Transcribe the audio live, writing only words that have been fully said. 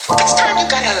It's time you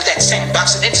got out of that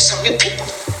sandbox and into some new people,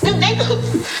 new neighborhood.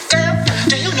 Girl,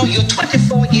 do you know you're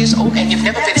 24 years old and you've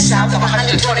never been south of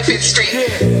 125th Street?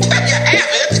 But you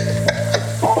haven't.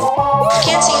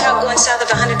 Can't see how going south of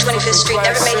 125th Street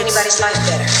never made anybody's life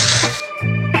better.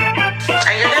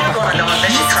 And you're never gonna know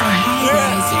unless you try.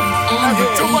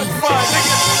 Too much fun,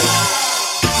 nigga.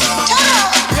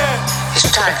 It's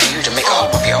time for you to make a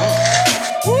home of your own.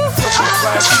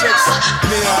 Class 6,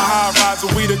 me and Highrizer,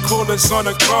 we the coolest on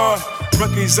the court.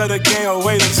 Rookies of the game,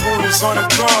 away the smoothest on the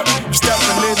court.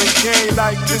 Stepping in the game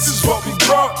like this is what we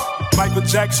brought. Michael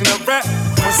Jackson a rap,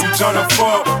 Quincy Jordan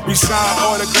 4. We sign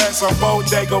autographs on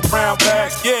Bodega brown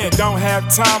bags. Yeah, don't have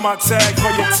time, I tag for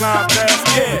your time back.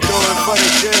 Yeah, do it for the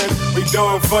kids, we do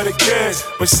it for the kids.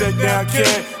 But sit down,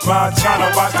 kid, while trying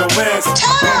to watch the Wiz.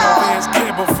 Been a Wiz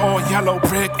kid before yellow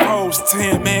brick roads.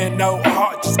 10 man, no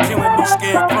heart, just killing these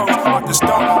scarecrows. Like the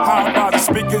start, high by the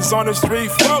speakers on the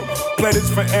street flow. Play this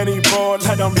for any boy,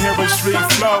 let them hear a street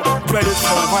flow. Play this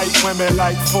for white women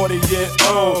like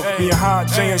 40-year-old. Me and Hot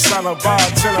J and Silent Bob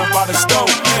chillin' by the stove.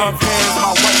 Tough hands,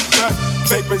 my white gut,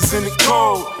 vapors in the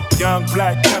cold. Young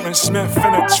black Kevin Smith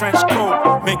in a trench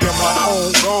coat, making my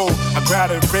own roll. I grab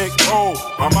a big roll.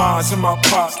 My mind's in my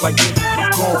pops like nigga, you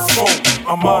gon' fold.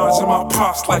 My mind's in my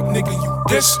pops like nigga, you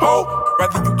this old.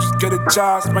 Rather you just get a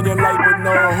job, spend your life with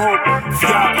no hope.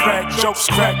 Fiat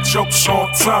crack jokes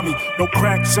on Tommy. No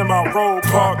cracks in my road,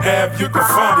 Park Ave, you can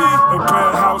find me. No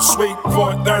penthouse suite,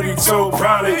 432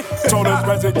 probably. Told us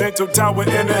residential tower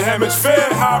in the hemisphere.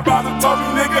 How about the told me,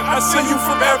 nigga, I see you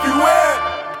from everywhere.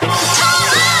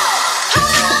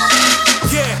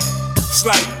 Yeah, it's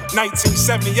like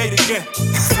 1978 again.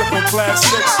 Flipping class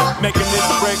 6, making this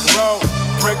brick roll.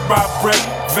 Brick by brick,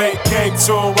 vacate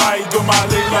to a right, do my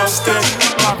Lilo stick.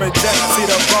 Private jet, see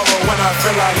the bubble when I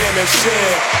feel like in the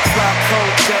shit. Fly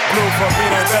coat, jet blue for me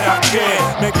that I can.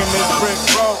 Making this brick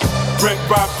roll, brick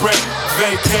by brick,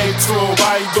 vacate to a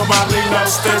right, do my Lilo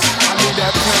stick. I need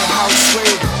that penthouse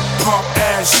suite, pump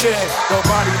ass shit.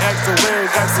 Nobody ask the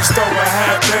words, ask the store I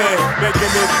had been.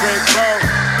 Making this brick roll,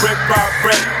 brick by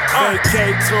brick,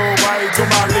 vacate to a right, do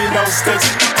my Lilo sticks.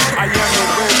 I am a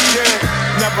rich kid.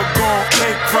 Never gone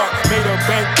bankrupt, made a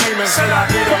bank payment, said I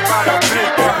need a lot of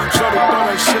paper. Shorty thought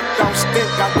that shit don't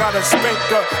stink, I got a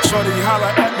spanker. Shorty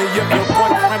holler at me if your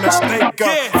boyfriend a stinker.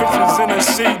 Fishes in the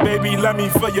sea, baby, let me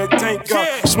fill your tank up.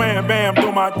 Swam bam,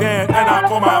 do my dance, and I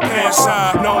pull my pants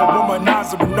up. No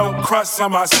womanizer, but no crust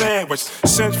on my sandwich.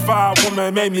 Since 5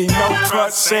 women made me no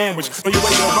crust sandwich. When you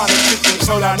wait around the kitchen,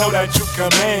 so I know that you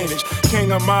can manage.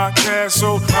 King of my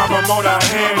castle, I'm a motor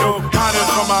handle. Hiding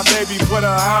for my baby, put a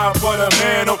high, put a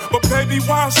man. But baby,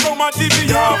 why show my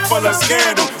DVR full of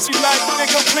scandal? She like,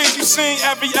 nigga, please, you seen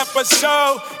every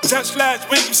episode. Just last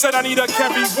week, you said I need a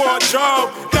Kerry wardrobe.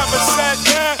 Never said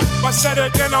that, I said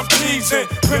it, then I'm teasing.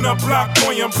 Pin a block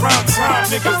on your prime time,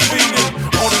 niggas beating.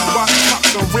 Only watch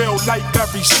cops in real life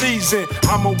every season.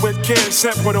 I'm a wit kid,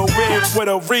 sent with a wig, with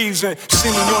a reason. See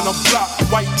me on the block,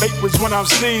 white vapors when I'm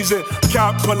sneezing.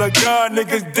 Cop pull a gun,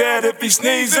 niggas dead if he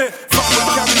sneezing. Fuck with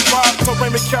Kelly Rob, told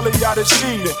Raymond Kelly out of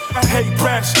cheating. I hate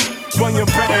press, William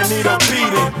Bratton need a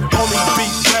beating. Only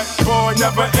beat black boy,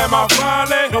 never am I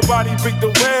violent. Nobody beat the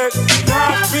Wiz.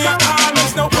 Not being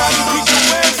honest, nobody beat the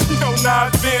Wiz. No, not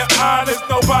being honest,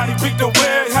 nobody beat the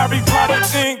Wiz. Harry Potter,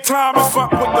 Ding, Thomas,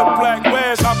 fuck with the black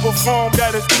Wiz. I performed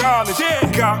at his college.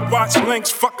 Got watch links,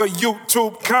 fuck a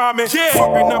YouTube comment.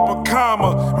 Fucking up a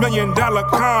comma, $1 million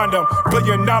condom, $1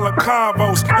 billion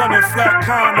combos, London flat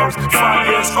condos. 5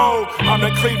 years old, I'm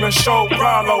the Cleveland show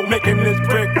Rollo, making this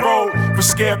brick roll for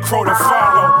Scarecrow to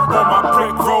follow. On my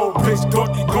brick road, bitch,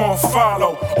 Dorothy gon'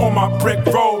 follow. On my brick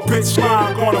road, bitch,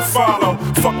 I'm gonna follow.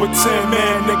 Fuck with 10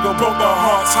 man, nigga, broke the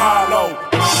hearts hollow.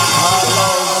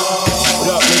 What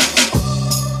up, nigga?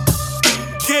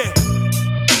 Yeah.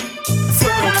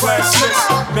 Flipping class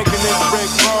 6, making this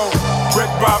brick roll.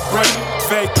 Brick by brick,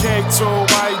 vacate to a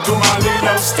right, do my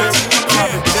Lilo stick.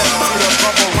 Private jet to the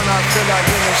bubble when I feel like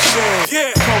in the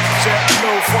shit. Coach jet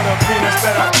blue for the peanuts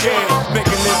that I get.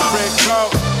 Making this brick roll.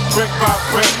 Brick by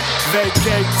brick,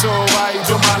 vacate to a right,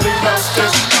 do my Lilo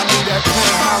stick. I need that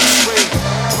penthouse suite,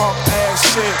 pump ass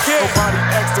shit. Nobody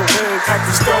asked the Wiz, ask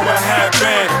the store what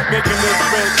happened. Making this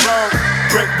brick roll,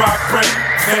 brick by brick,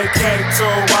 vacate to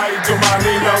a right, do my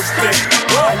Lilo stick.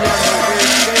 I am the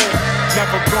Wiz kid,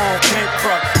 never gone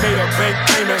bankrupt. Made a bank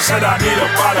payment, said I need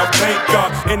about a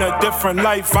banker. In a different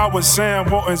life, I was Sam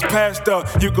Walton's pastor.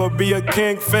 You could be a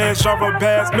kingfish or a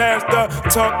bass master.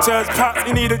 Talk to his pops,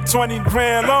 he needed 20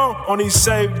 grand loan. Only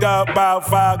saved up about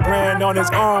 5 grand on his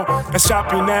own. And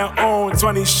shopping now on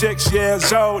 26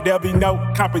 years old. There'll be no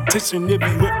competition if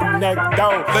he whip from that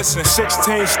dough. Listen,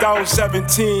 16 stole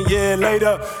 17 years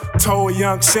later. Told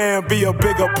young Sam be a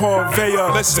bigger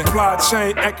purveyor. Listen, supply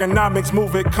chain economics,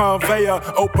 move it conveyor.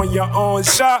 Open your own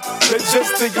shop,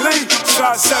 logistically.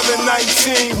 Shot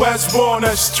 719 West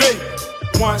Warner Street.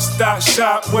 One-stop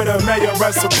shop with a mayor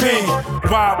recipe.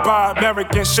 Buy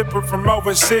American shipper from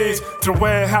overseas to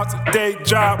warehouse a day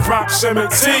job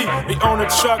proximity. We own a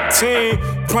truck team,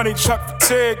 plenty truck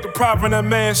fatigue. The prominent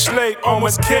man slate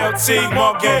almost killed T.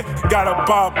 Morgan. Gotta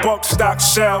buy bulk stock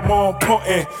shell, more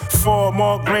important. 4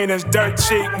 more green is dirt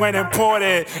cheap when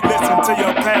imported. Listen to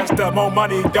your pastor, more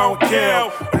money don't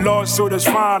kill. Lawsuit is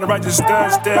fine, the register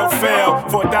still fail.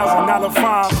 $4,000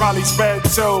 fine, probably spread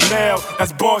to mail.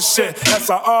 That's bullshit. That's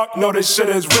our art, know this shit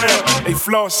is real. They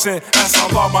flossing, that's how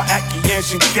long my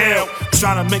acquisition kill.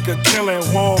 Tryna make a killing,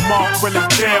 Walmart really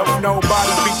kill.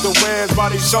 Nobody beat the Wiz,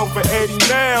 body show for 80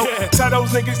 mil. Tell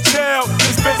those niggas chill,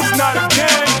 this bitch is not a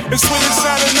game. The sweetest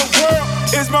sound in the world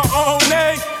is my own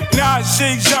name. Nah,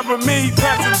 she Jeremy,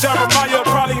 Pastor Jeremiah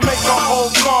probably make her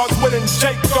own cars with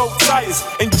Jayco tires.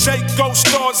 And Jayco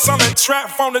stores selling trap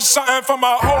phone or something for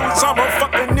my whole summer.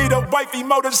 Fucking need a wifey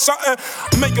motor something.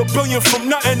 Make $1 billion from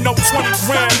nothing, no 20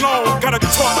 grand loan. Gotta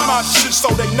talk my shit so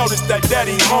they notice that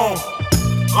daddy home.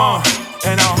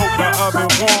 And I hope the oven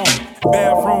warm.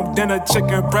 Bathroom dinner,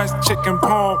 chicken breast, chicken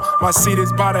palm. My seat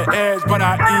is by the edge, but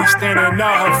I eat standing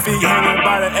up. Her feet hanging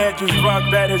by the edges,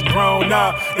 rug that is grown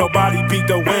up. Nobody beat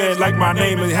the Wiz like my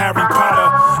name is Harry Potter.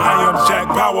 I am Jack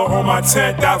Bauer on my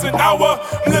 10,000 hour.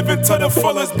 Living to the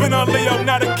fullest, been a Leo,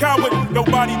 not a coward.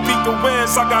 Nobody beat the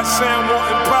Wiz, I got Sam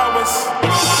Walton prowess.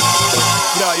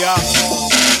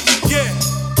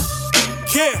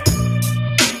 Yeah.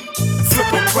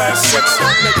 Flipping classics,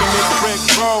 making this brick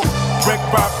roll, brick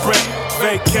by brick.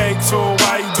 Vacate to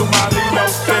Hawaii, do my Lilo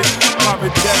stick.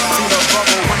 Private jet, see the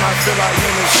bubble when I feel like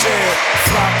in the shed.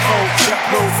 Fly cold, jet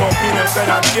blue for peanuts that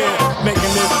I get.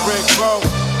 Making this brick roll,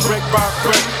 brick by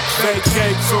brick.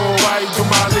 Vacate to Hawaii, do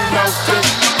my Lilo stick.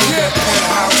 Do that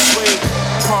penthouse sweet,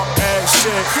 pump ass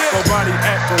shit. Nobody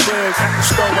at the Wiz,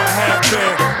 stole a hat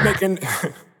bed. Making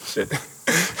shit.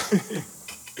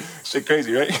 Shit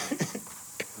crazy, right?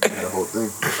 The whole thing.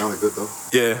 It sounded good though.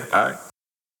 Yeah, alright.